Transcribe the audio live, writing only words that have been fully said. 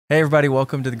Hey everybody,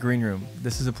 welcome to the Green Room.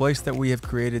 This is a place that we have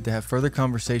created to have further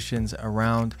conversations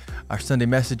around our Sunday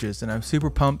messages. And I'm super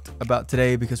pumped about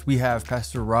today because we have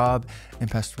Pastor Rob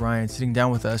and Pastor Ryan sitting down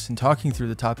with us and talking through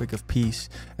the topic of peace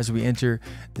as we enter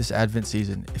this Advent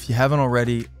season. If you haven't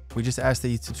already, we just ask that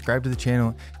you subscribe to the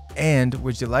channel, and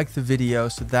would you like the video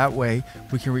so that way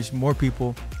we can reach more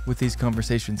people with these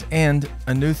conversations. And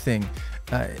a new thing,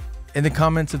 in the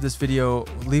comments of this video,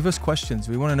 leave us questions.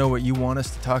 We want to know what you want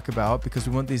us to talk about because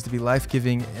we want these to be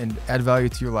life-giving and add value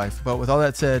to your life. But with all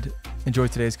that said, enjoy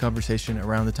today's conversation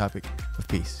around the topic of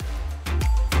peace.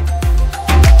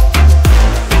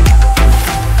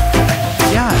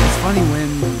 Yeah, it's funny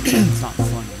when, it's not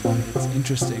funny, but it's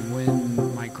interesting.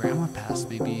 When my grandma passed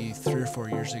maybe 3 or 4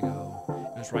 years ago,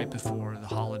 it was right before the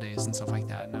holidays and stuff like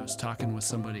that, and I was talking with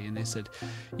somebody and they said,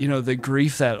 you know, the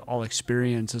grief that I'll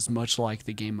experience is much like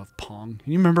the game of Pong.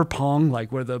 You remember Pong,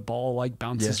 like where the ball like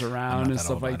bounces around and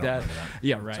stuff like that?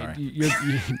 Yeah, right.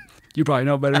 You probably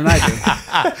know better than I do.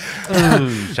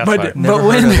 But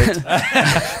when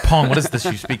Pong, what is this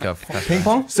you speak of? Ping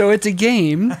pong? So it's a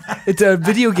game. It's a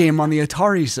video game on the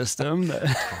Atari system.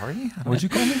 Atari? What'd you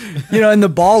call me? You know, and the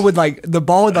ball would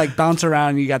bounce around,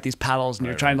 and you got these paddles, and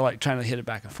you're trying to hit it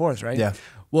back and forth, right? Yeah.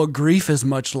 Well, grief is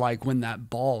much like when that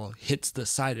ball hits the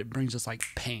side, it brings us like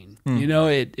pain. You know,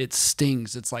 it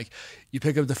stings. It's like you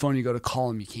pick up the phone, you go to call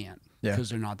them, you can't because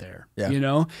they're not there. Yeah. You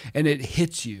know, and it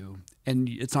hits you, and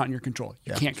it's not in your control.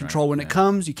 You can't control when it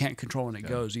comes. You can't control when it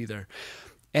goes either.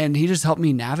 And he just helped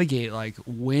me navigate, like,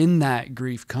 when that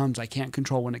grief comes, I can't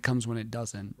control when it comes, when it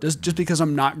doesn't. Just because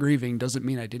I'm not grieving doesn't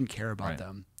mean I didn't care about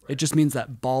them. It just means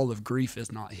that ball of grief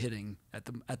is not hitting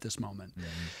at this moment.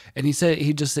 And he said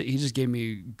he just gave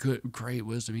me great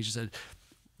wisdom. He just said,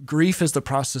 grief is the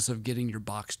process of getting your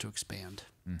box to expand.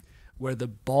 Where the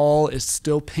ball is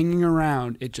still pinging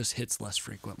around, it just hits less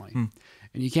frequently.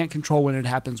 And you can't control when it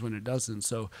happens, when it doesn't.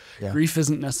 So grief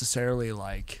isn't necessarily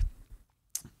like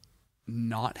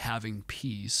not having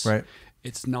peace. Right.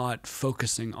 It's not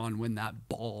focusing on when that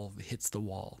ball hits the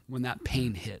wall, when that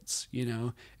pain hits, you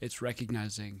know. It's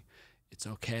recognizing it's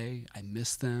okay, I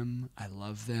miss them, I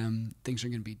love them, things are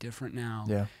going to be different now,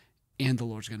 and the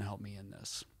Lord's going to help me in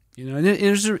this. You know, and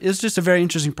it's just a very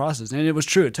interesting process. And it was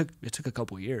true. It took a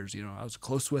couple years, you know. I was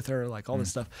close with her, like all this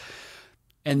stuff.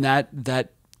 And that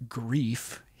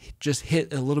grief just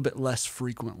hit a little bit less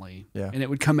frequently. And it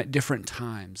would come at different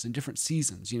times and different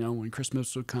seasons. You know, when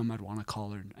Christmas would come, I'd want to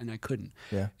call her, and I couldn't.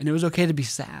 And it was okay to be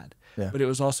sad. But it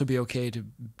was also be okay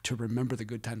to remember the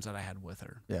good times that I had with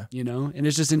her. You know? And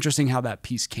it's just interesting how that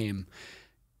peace came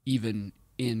even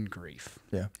in grief.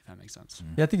 If that makes sense.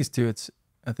 Yeah, I think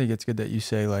I think it's good that you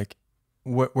say, like,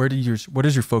 where does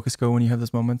your focus go when you have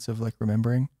those moments of like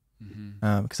remembering?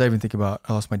 Because I even think about,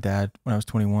 I lost my dad when I was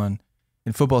 21.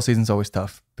 And football season's always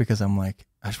tough because I'm like,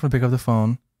 I just want to pick up the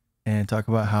phone and talk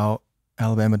about how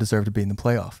Alabama deserved to be in the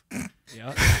playoff.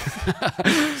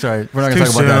 Sorry, we're not going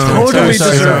to talk about that. Totally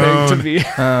deserving to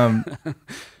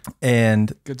be.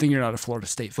 And good thing you're not a Florida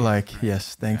State fan. Like,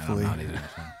 yes, thankfully.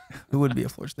 Who would be a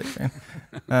Florida State fan?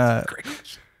 Great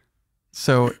question.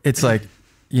 So it's like,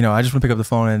 you know, I just want to pick up the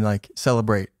phone and like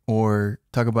celebrate or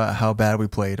talk about how bad we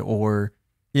played or,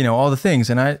 you know, all the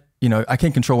things. And I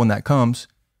can't control when that comes.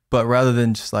 But rather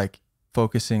than just like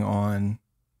focusing on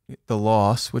the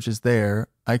loss, which is there,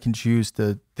 I can choose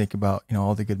to think about, you know,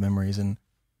 all the good memories and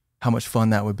how much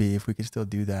fun that would be if we could still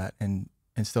do that and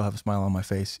still have a smile on my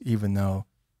face, even though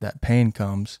that pain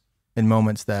comes in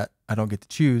moments that I don't get to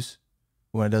choose.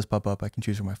 When it does pop up, I can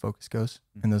choose where my focus goes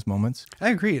in those moments. I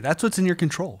agree. That's what's in your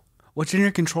control. What's in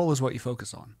your control is what you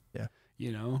focus on.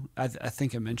 You know, I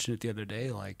think I mentioned it the other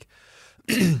day, like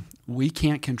we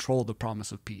can't control the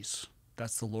promise of peace.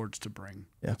 That's the Lord's to bring.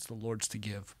 That's the Lord's to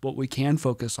give. What we can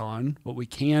focus on,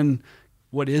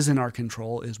 what is in our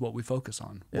control is what we focus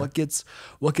on. What gets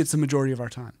the majority of our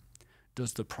time?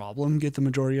 Does the problem get the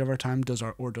majority of our time? Does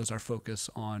our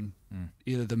focus on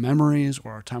either the memories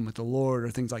or our time with the Lord or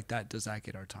things like that, does that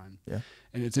get our time?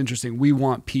 And it's interesting. We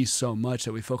want peace so much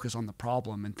that we focus on the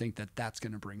problem and think that that's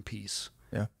going to bring peace.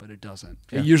 But it doesn't.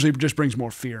 It usually just brings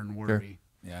more fear and worry.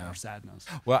 Or sadness.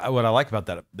 Well, what I like about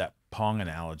that Pong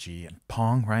analogy, and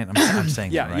Pong, right? I'm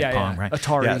saying that right? Pong, right?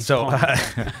 Atari. Yeah. So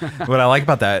what I like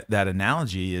about that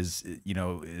analogy is, you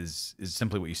know, is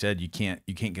simply what you said. You can't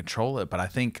control it, but I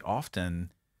think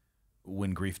often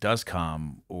when grief does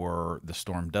come or the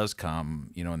storm does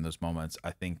come, you know, in those moments, I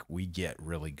think we get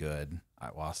really good.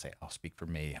 I'll speak for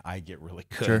me. I get really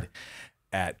good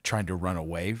at trying to run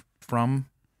away from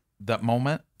that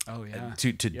moment.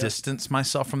 To distance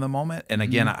myself from the moment. And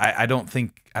again, I don't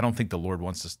think the Lord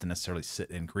wants us to necessarily sit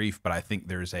in grief, but I think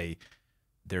there's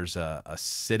there's a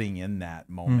sitting in that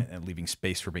moment and leaving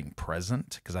space for being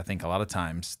present. Because I think a lot of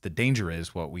times the danger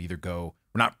is what we either go,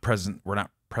 we're not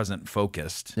present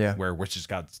focused, which is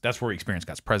that's where we experience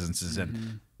God's presence is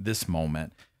in this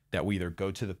moment, that we either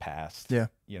go to the past,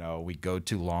 you know, we go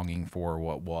to longing for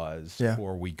what was,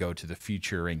 or we go to the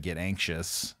future and get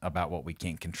anxious about what we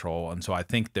can't control. And so I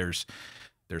think there's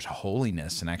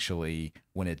holiness, and actually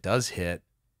when it does hit,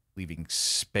 leaving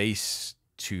space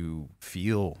to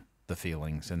feel the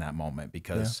feelings in that moment,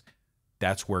 because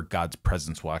that's where God's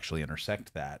presence will actually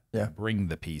intersect that, bring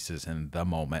the pieces in the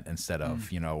moment, instead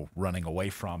of, you know, running away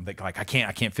from that. Like, I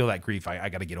can't feel that grief. I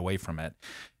got to get away from it.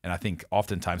 And I think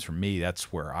oftentimes for me,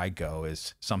 that's where I go,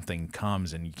 is something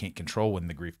comes and you can't control when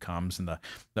the grief comes, and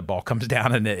the ball comes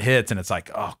down and it hits, and it's like,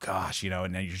 oh gosh, you know,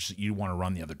 and then you want to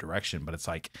run the other direction. But it's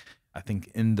like, I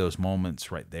think in those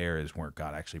moments right there is where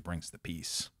God actually brings the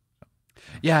peace.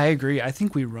 Yeah, I agree. I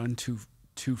think we run too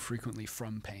frequently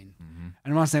from pain. And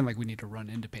I'm not saying like we need to run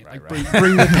into pain. Like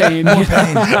bring the pain. More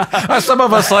pain. Some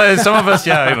of us,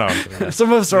 yeah, you know.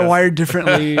 Some of us are wired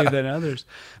differently than others.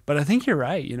 But I think you're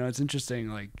right. You know, it's interesting.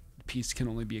 Like, peace can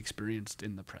only be experienced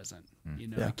in the present. You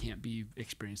know, it can't be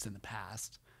experienced in the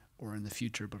past or in the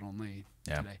future, but only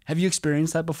today. Have you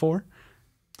experienced that before?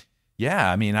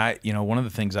 Yeah, I mean, one of the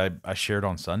things I shared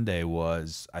on Sunday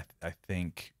was I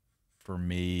think for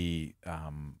me,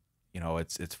 you know,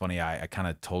 it's funny. I kind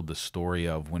of told the story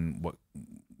of when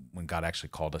God actually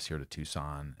called us here to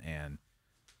Tucson, and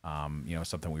you know,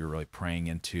 something we were really praying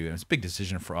into. And it's a big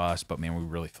decision for us, but man, we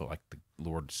really felt like the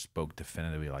Lord spoke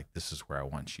definitively, like, this is where I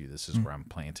want you. This is where I'm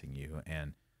planting you.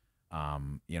 And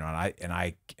you know, and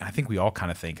I think we all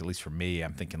kind of think, at least for me,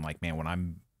 I'm thinking like, man, when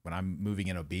I'm moving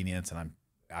in obedience and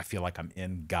I feel like I'm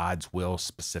in God's will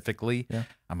specifically,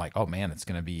 I'm like, oh man, it's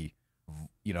gonna be,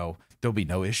 you know, there'll be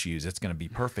no issues. It's going to be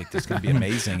perfect. It's going to be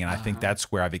amazing. And I think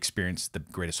that's where I've experienced the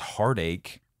greatest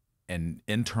heartache, and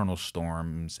internal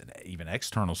storms and even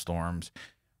external storms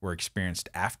were experienced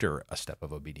after a step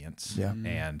of obedience.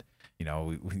 And, you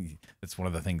know, it's one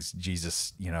of the things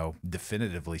Jesus, you know,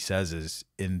 definitively says is,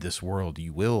 in this world,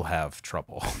 you will have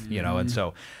trouble, you know? And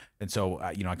so,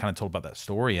 you know, I kind of told about that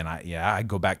story, and I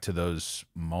go back to those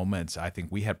moments. I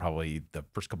think we had probably the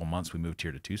first couple months we moved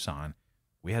here to Tucson,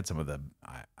 we had some of the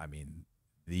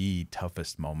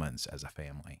toughest moments as a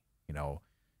family, you know,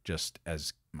 just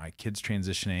as my kids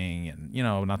transitioning, and, you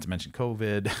know, not to mention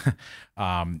COVID,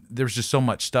 there's just so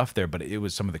much stuff there, but it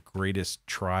was some of the greatest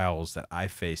trials that I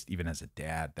faced, even as a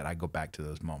dad, that I go back to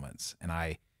those moments, and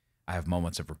I have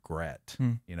moments of regret,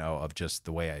 you know, of just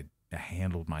the way I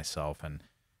handled myself. And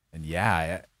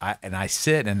yeah, I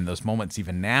sit in those moments,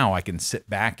 even now, I can sit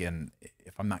back, and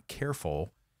if I'm not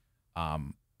careful,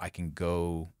 I can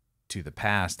go to the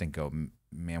past and go,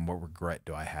 man, what regret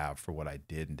do I have for what I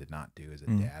did and did not do as a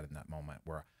dad in that moment?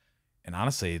 And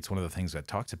honestly, it's one of the things I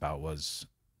talked about was,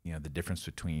 you know, the difference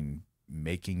between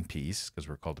making peace, because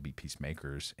we're called to be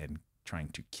peacemakers, and trying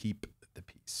to keep the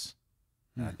peace.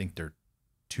 And I think they're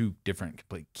two different.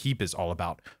 Keep is all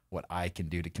about what I can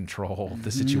do to control the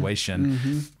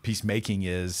situation. Peacemaking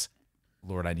is,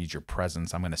 Lord, I need your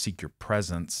presence. I'm going to seek your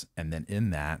presence, and then in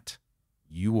that,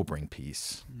 you will bring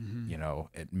peace, you know,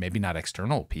 maybe not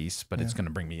external peace, but it's going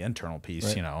to bring me internal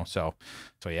peace, you know? So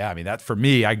yeah, I mean, that for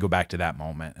me, I go back to that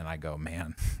moment and I go,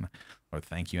 man, Lord,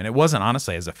 thank you. And it wasn't,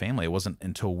 honestly, as a family, it wasn't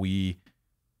until we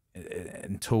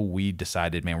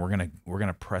decided, man, we're going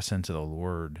to press into the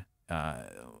Lord,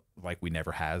 like we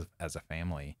never have as a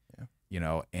family, you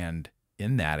know, and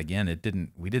in that, again,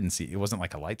 we didn't see, it wasn't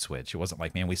like a light switch. It wasn't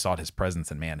like, man, we sought his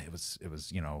presence and man, it was,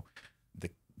 you know,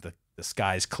 the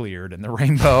skies cleared and the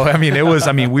rainbow. I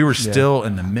mean, we were still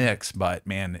in the mix, but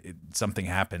man, something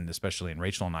happened, especially in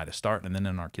Rachel and I to start, and then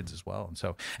in our kids as well.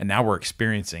 And now we're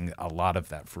experiencing a lot of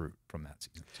that fruit from that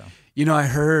season. So, you know, I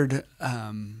heard,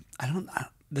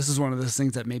 this is one of those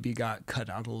things that maybe got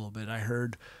cut out a little bit. I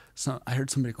heard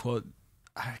somebody quote,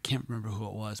 I can't remember who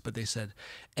it was, but they said,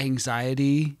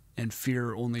 anxiety and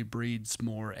fear only breeds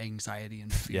more anxiety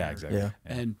and fear. Yeah, exactly.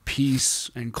 And peace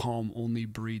and calm only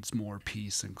breeds more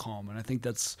peace and calm. And I think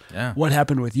that's what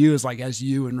happened with you, is like, as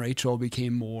you and Rachel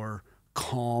became more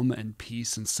calm and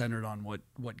peace and centered on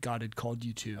what God had called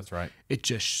you to. That's right. It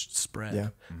just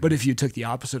spread. But if you took the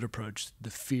opposite approach, the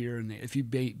fear, and if you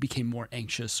became more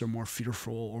anxious or more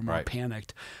fearful or more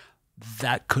panicked,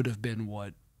 that could have been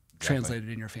what translated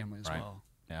in your family as well.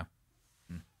 Yeah.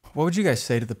 What would you guys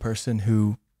say to the person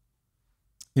who,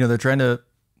 you know,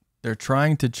 they're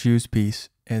trying to choose peace,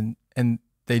 and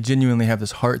they genuinely have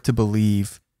this heart to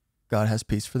believe God has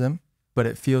peace for them, but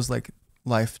it feels like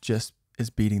life just is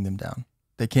beating them down.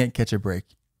 They can't catch a break,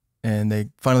 and they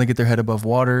finally get their head above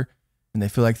water, and they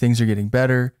feel like things are getting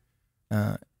better,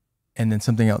 and then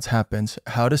something else happens.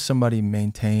 How does somebody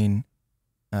maintain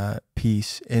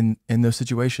peace in those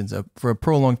situations for a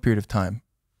prolonged period of time?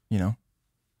 You know?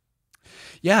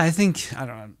 Yeah, I think I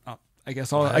don't know. I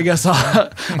guess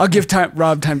I'll give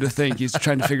Rob time to think. He's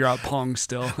trying to figure out Pong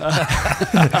still.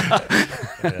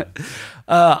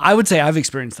 I would say I've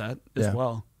experienced that as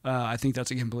well. I think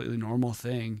that's a completely normal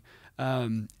thing,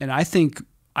 and I think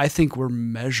we're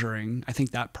measuring. I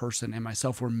think that person and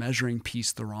myself, we're measuring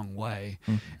peace the wrong way,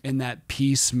 and that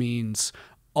peace means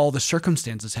all the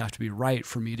circumstances have to be right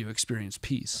for me to experience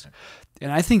peace.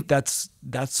 And I think that's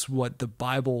what the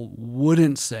Bible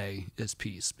wouldn't say is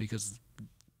peace, because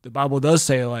the Bible does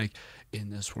say, like, in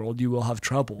this world you will have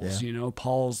troubles. You know,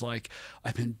 Paul's like,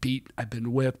 I've been beat, I've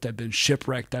been whipped, I've been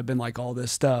shipwrecked, I've been like all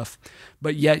this stuff.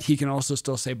 But yet he can also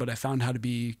still say, but I found how to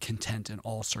be content in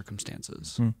all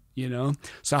circumstances. You know?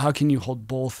 So how can you hold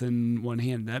both in one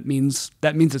hand? That means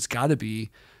it's got to be,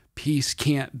 peace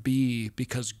can't be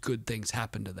because good things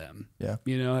happen to them.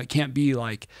 You know, it can't be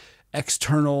like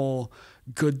external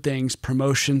good things,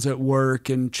 promotions at work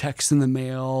and checks in the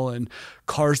mail and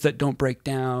cars that don't break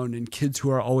down and kids who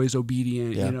are always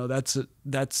obedient. You know, that's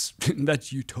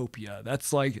utopia.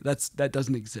 That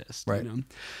doesn't exist. You know?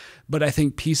 But I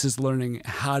think peace is learning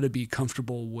how to be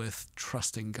comfortable with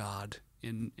trusting God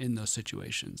in those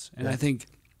situations. And I think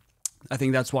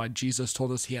that's why Jesus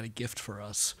told us he had a gift for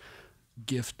us,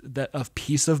 of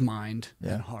peace of mind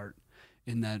and heart,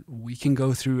 in that we can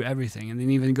go through everything. And then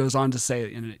even goes on to say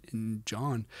in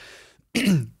John,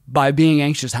 by being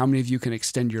anxious, how many of you can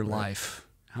extend your life?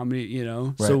 How many, you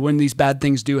know? So when these bad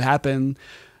things do happen,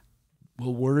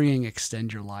 will worrying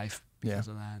extend your life because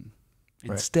of that?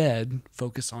 Instead,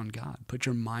 focus on God. Put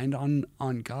your mind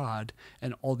on God,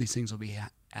 and all these things will be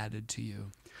added to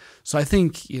you. So I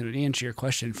think, you know, to answer your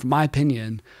question, from my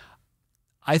opinion,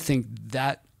 I think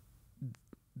that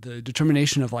the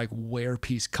determination of like where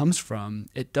peace comes from,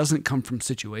 it doesn't come from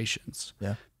situations.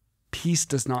 Peace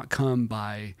does not come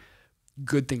by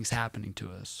good things happening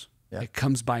to us. It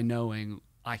comes by knowing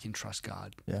I can trust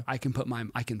God. I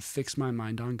can fix my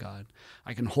mind on God.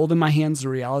 I can hold in my hands the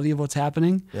reality of what's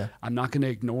happening. I'm not going to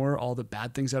ignore all the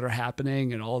bad things that are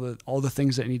happening and all the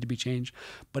things that need to be changed,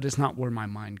 but it's not where my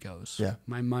mind goes.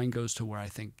 My mind goes to where I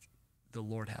think the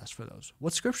Lord has for those.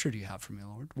 What scripture do you have for me,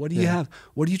 Lord? What do you have?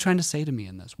 What are you trying to say to me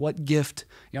in this? What gift?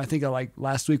 You know, I think like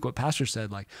last week what Pastor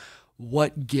said, like,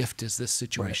 what gift is this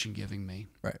situation giving me?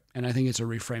 And I think it's a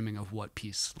reframing of what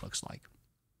peace looks like.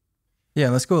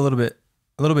 Yeah, let's go a little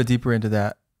bit deeper into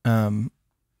that.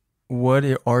 What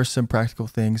are some practical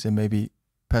things, and maybe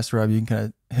Pastor Rob, you can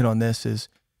kind of hit on this, is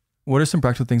what are some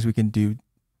practical things we can do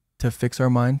to fix our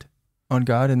mind on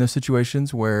God in those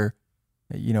situations where,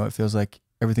 you know, it feels like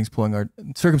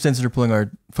circumstances are pulling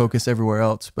our focus everywhere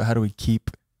else, but how do we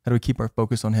keep our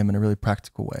focus on him in a really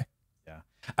practical way?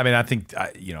 I mean, I think,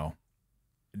 you know,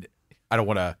 I don't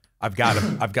want to, I've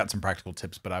got some practical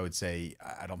tips, but I would say,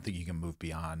 I don't think you can move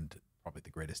beyond probably the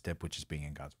greatest tip, which is being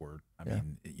in God's word. I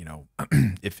mean, you know,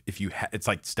 if you, it's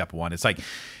like step one, it's like,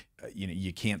 you know,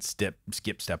 you can't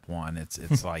skip step one.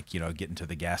 It's like, you know, getting to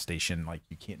the gas station, like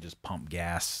you can't just pump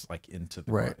gas like into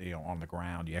the, you know, on the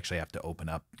ground. You actually have to open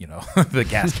up, you know, the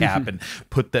gas cap and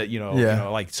put the, you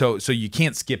know, like, so you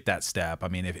can't skip that step. I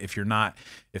mean,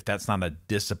 if that's not a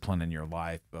discipline in your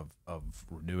life of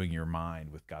renewing your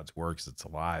mind with God's word, 'cause it's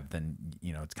alive, then,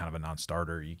 you know, it's kind of a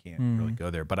non-starter. You can't really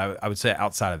go there. But I would say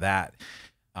outside of that,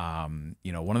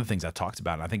 you know, one of the things I talked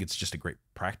about, and I think it's just a great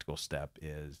practical step,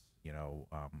 is, you know,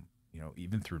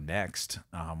 even through Next,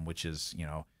 which is, you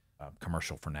know,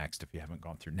 commercial for Next. If you haven't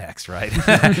gone through Next, right?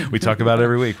 We talk about it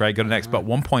every week, right? Go to Next. But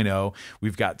 1.0,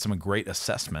 we've got some great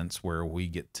assessments where we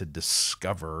get to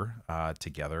discover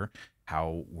together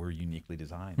how we're uniquely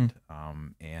designed,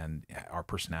 and our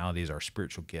personalities, our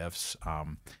spiritual gifts,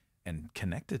 and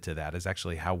connected to that is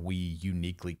actually how we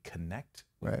uniquely connect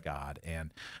with God.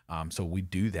 And so we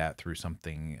do that through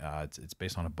something, it's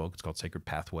based on a book. It's called Sacred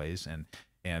Pathways.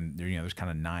 And there, you know, there's kind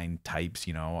of 9 types,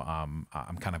 you know.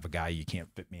 I'm kind of a guy, you can't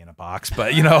fit me in a box,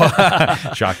 but, you know,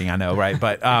 shocking, I know, right?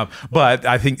 But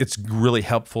I think it's really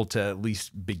helpful to at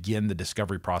least begin the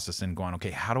discovery process and going,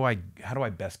 okay, how do I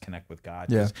best connect with God?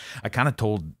 'Cause I kind of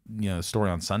told, you know, the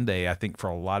story on Sunday. I think for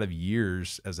a lot of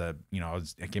years I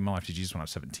gave my life to Jesus when I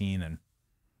was 17, and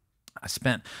I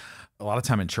spent a lot of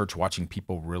time in church watching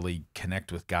people really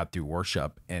connect with God through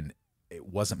worship, and it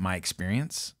wasn't my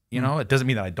experience. You know, it doesn't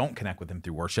mean that I don't connect with him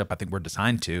through worship. I think we're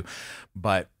designed to,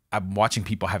 but I'm watching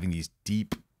people having these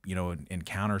deep, you know,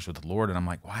 encounters with the Lord, and I'm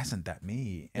like, why isn't that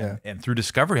me? And through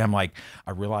discovery, I'm like,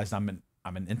 I realized I'm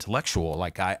an intellectual.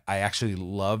 Like I actually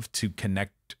love to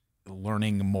connect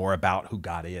learning more about who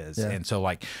God is. Yeah. And so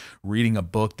like reading a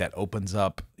book that opens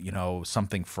up,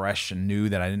 something fresh and new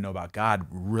that I didn't know about God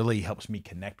really helps me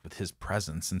connect with his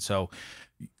presence. And so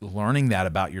learning that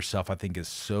about yourself, I think, is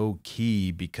so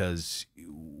key, because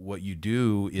what you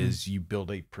do is you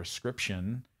build a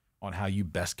prescription on how you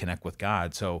best connect with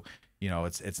God. So,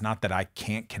 it's not that I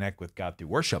can't connect with God through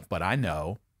worship, but I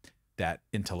know that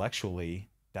intellectually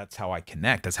that's how I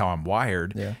connect. That's how I'm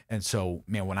wired. Yeah. And so,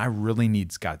 man, when I really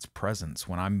need God's presence,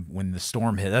 when the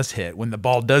storm does hit, when the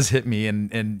ball does hit me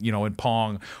in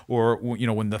Pong, or,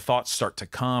 when the thoughts start to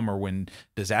come, or when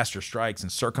disaster strikes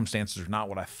and circumstances are not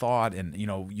what I thought, and,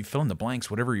 you fill in the blanks,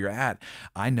 whatever you're at,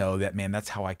 I know that, man, that's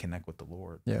how I connect with the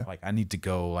Lord. Yeah. Like I need to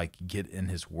go get in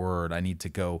his word. I need to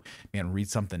go, man, read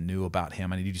something new about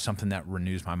him. I need to do something that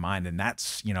renews my mind, and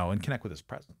that's, and connect with his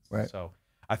presence. Right. So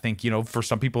I think, for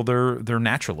some people, they're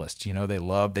naturalists,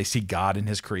 they see God in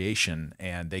his creation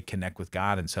and they connect with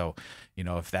God. And so,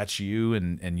 if that's you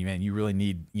and you really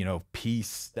need,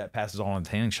 peace that passes all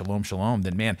understanding, shalom, shalom,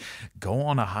 then man, go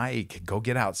on a hike, go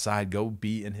get outside, go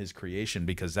be in his creation,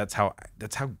 because that's how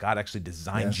God actually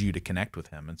designs you to connect with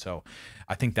him. And so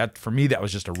I think that for me, that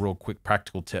was just a real quick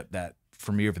practical tip that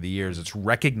for me over the years, it's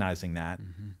recognizing that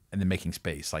and then making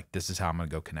space. Like, this is how I'm going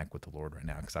to go connect with the Lord right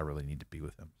now, because I really need to be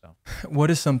with him. So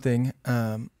What is something, we'll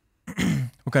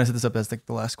kind of set this up as like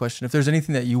the last question. If there's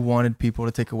anything that you wanted people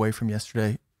to take away from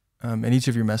yesterday, in each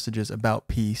of your messages about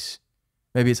peace,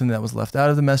 maybe it's something that was left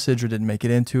out of the message or didn't make it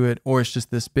into it, or it's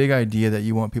just this big idea that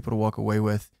you want people to walk away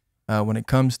with when it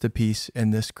comes to peace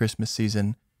in this Christmas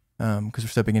season, because we're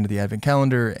stepping into the Advent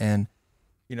calendar, and,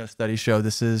 studies show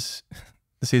this is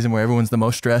the season where everyone's the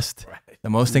most stressed, the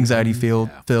most anxiety filled,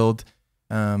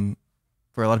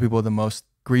 for a lot of people, the most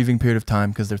grieving period of time,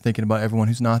 because they're thinking about everyone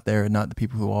who's not there and not the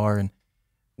people who are. And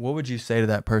what would you say to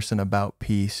that person about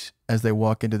peace as they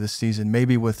walk into this season,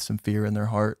 maybe with some fear in their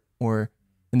heart, or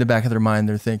in the back of their mind,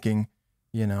 they're thinking,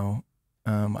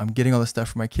 I'm getting all this stuff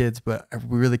for my kids, but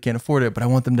we really can't afford it, but I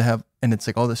want them to have, and it's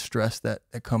like all the stress that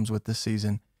comes with this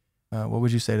season. What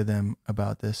would you say to them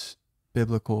about this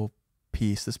biblical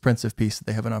peace, this Prince of Peace that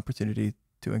they have an opportunity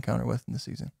to encounter with in the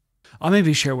season? I'll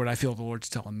maybe share what I feel the Lord's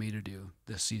telling me to do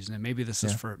this season, and maybe this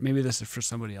is for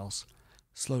somebody else.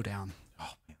 Slow down.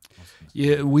 Oh, man.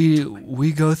 Yeah,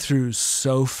 we go through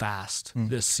so fast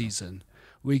this season.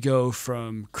 We go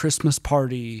from Christmas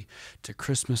party to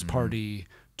Christmas party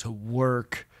to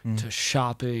work to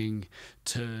shopping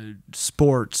to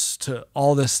sports to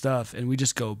all this stuff, and we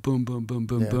just go boom, boom, boom,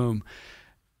 boom, boom.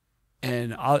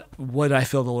 And what I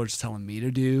feel the Lord's telling me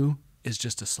to do is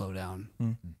just to slow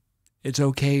down. It's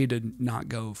okay to not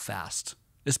go fast,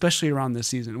 especially around this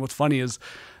season. What's funny is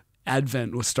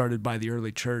Advent was started by the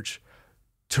early church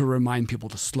to remind people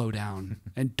to slow down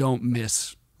and don't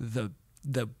miss the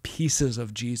pieces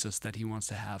of Jesus that he wants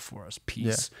to have for us: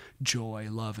 peace, joy,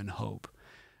 love, and hope.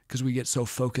 Because we get so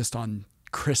focused on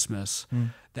Christmas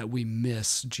that we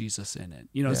miss Jesus in it.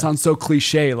 It sounds so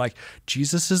cliche, like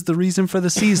Jesus is the reason for the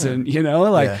season,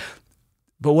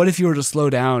 but what if you were to slow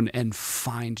down and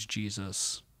find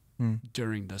Jesus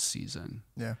during this season?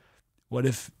 Yeah. What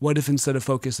if instead of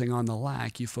focusing on the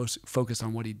lack, you focus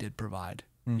on what he did provide?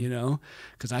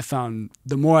 Because I found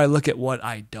the more I look at what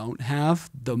I don't have,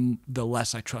 the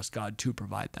less I trust God to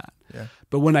provide that. Yeah.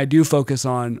 But when I do focus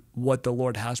on what the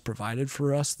Lord has provided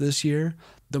for us this year,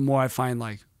 the more I find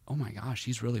like, oh my gosh,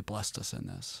 he's really blessed us in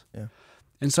this. Yeah.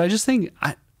 And so I just think,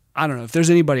 I don't know if there's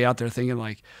anybody out there thinking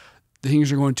like the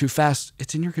things are going too fast,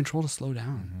 it's in your control to slow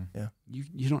down. Yeah.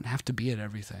 You don't have to be at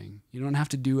everything. You don't have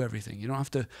to do everything. You don't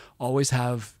have to always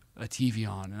have a TV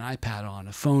on, an iPad on,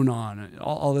 a phone on,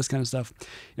 all this kind of stuff.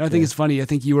 I think it's funny. I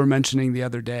think you were mentioning the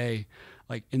other day,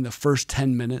 like in the first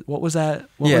 10 minutes, what was that?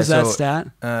 What was that stat?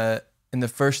 In the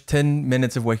first 10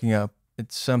 minutes of waking up,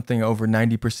 it's something over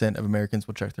 90% of Americans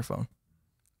will check their phone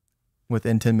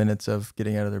within 10 minutes of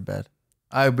getting out of their bed.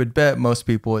 I would bet most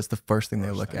people it's the first thing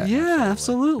they look at. Yeah,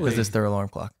 absolutely. Because it's their alarm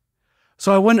clock.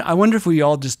 So I wonder if we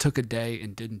all just took a day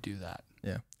and didn't do that.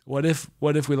 Yeah. What if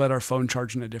we let our phone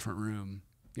charge in a different room?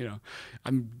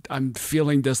 I'm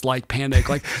feeling this like panic,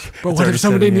 like, but what if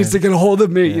somebody needs to get a hold of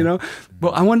me, But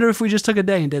I wonder if we just took a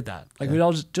day and did that. Like we'd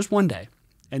all just one day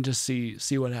and just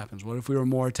see what happens. What if we were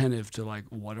more attentive to like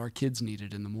what our kids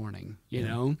needed in the morning, you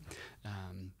know?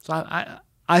 So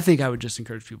I think I would just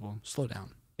encourage people, slow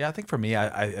down. Yeah, I think for me,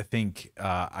 I think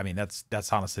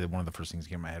that's honestly one of the first things that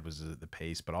came to my head was the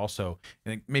pace, but also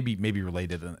and maybe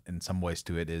related in some ways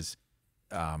to it is,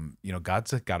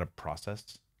 God's got a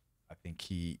process. I think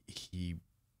he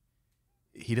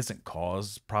doesn't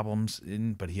cause problems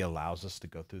but he allows us to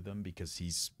go through them because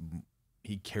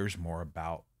he cares more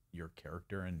about your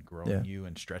character and growing you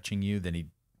and stretching you than he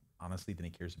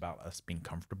cares about us being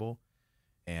comfortable.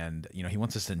 And, you know, he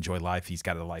wants us to enjoy life. He's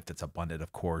got a life that's abundant,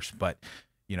 of course. But,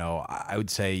 you know, I would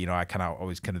say, you know, I kind of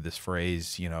always this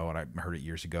phrase, you know, and I heard it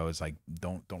years ago, is like,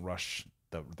 don't rush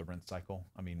the rinse cycle.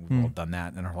 I mean, we've all done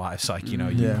that in our lives. Like, you know,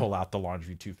 you pull out the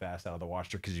laundry too fast out of the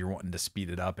washer because you're wanting to speed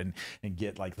it up and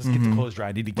get like, let's get the clothes dry.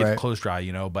 I need to get the clothes dry,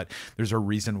 you know, but there's a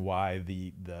reason why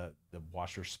the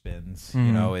washer spins,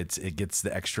 you know, it gets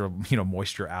the extra, you know,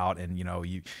 moisture out, and, you know,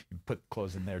 you put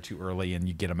clothes in there too early and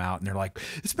you get them out and they're like,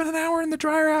 it's been an hour in the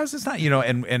dryer house. It's not, you know,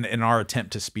 and in our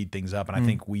attempt to speed things up. And I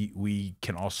think we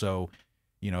can also,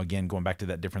 you know, again, going back to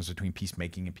that difference between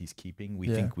peacemaking and peacekeeping, we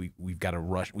think we've got to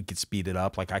rush. We could speed it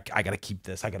up. Like I got to keep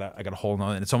this. I got to hold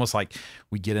on. And it's almost like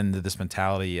we get into this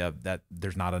mentality of that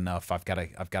there's not enough. I've got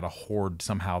to hoard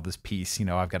somehow this peace. You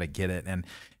know, I've got to get it. And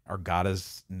our God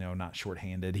is, you know, not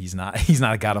shorthanded. He's not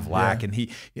a God of lack,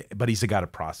 but he's a God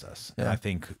of process. And I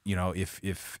think, you know,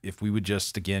 if we would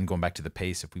just, again, going back to the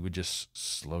pace, if we would just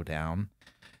slow down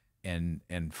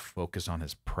and focus on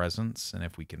his presence, and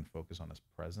if we can focus on his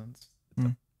presence, it's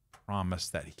a promise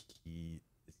that he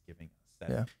is giving us,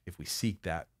 that if we seek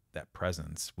that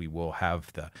presence, we will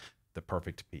have the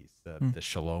perfect peace, the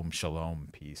shalom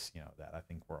peace, you know, that I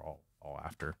think we're all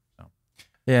after. So.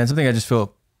 Yeah, and something I just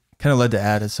feel kind of led to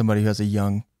add as somebody who has a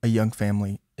young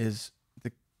family is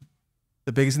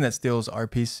the biggest thing that steals our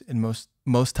peace in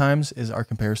most times is our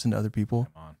comparison to other people.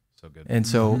 Come on, so good. And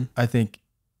so I think,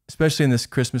 especially in this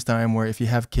Christmas time, where if you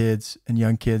have kids and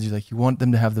young kids, you're like, you want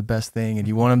them to have the best thing and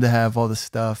you want them to have all this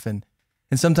stuff. And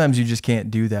sometimes you just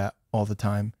can't do that all the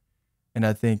time. And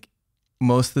I think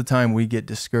most of the time we get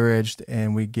discouraged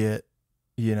and we get,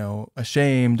 you know,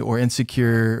 ashamed or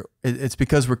insecure. It's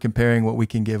because we're comparing what we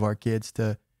can give our kids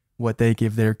to what they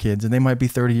give their kids. And they might be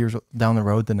 30 years down the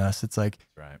road than us. It's like,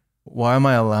 why am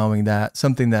I allowing that,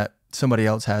 something that somebody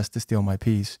else has, to steal my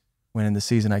peace? When in the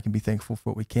season I can be thankful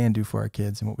for what we can do for our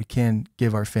kids and what we can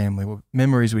give our family, what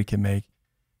memories we can make.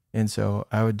 And so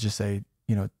I would just say,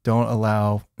 you know, don't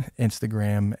allow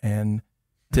Instagram and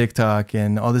TikTok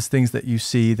and all these things that you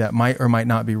see that might or might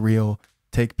not be real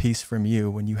take peace from you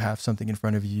when you have something in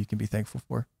front of you can be thankful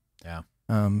for. Yeah.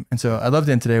 And so I'd love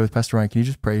to end today with Pastor Ryan. Can you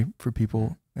just pray for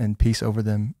people and peace over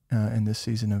them in this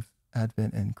season of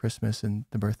Advent and Christmas and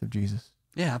the birth of Jesus?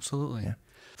 Yeah, absolutely. Yeah.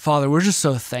 Father, we're just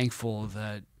so thankful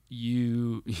that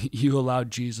you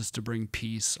allowed Jesus to bring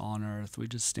peace on earth. We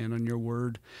just stand on your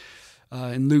word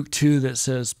in Luke 2 that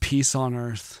says peace on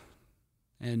earth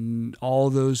and all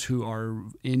those who are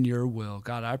in your will.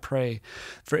 God, I pray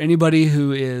for anybody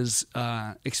who is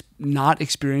not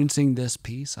experiencing this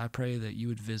peace. I pray that you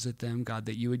would visit them, God,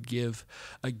 that you would give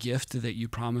a gift that you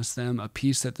promised them, a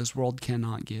peace that this world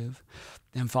cannot give.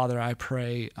 And Father, I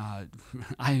pray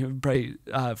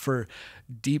for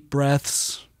deep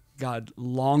breaths, God,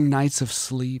 long nights of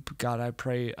sleep. God, I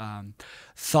pray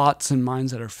thoughts and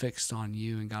minds that are fixed on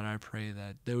you. And God, I pray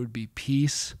that there would be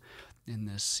peace in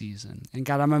this season. And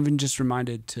God, I'm even just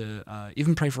reminded to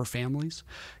even pray for families.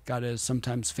 God, as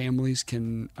sometimes families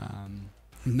can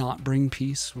not bring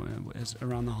peace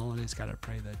around the holidays. God, I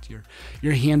pray that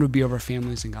your hand would be over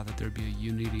families, and God, that there would be a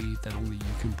unity that only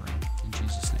you can bring. In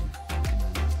Jesus' name.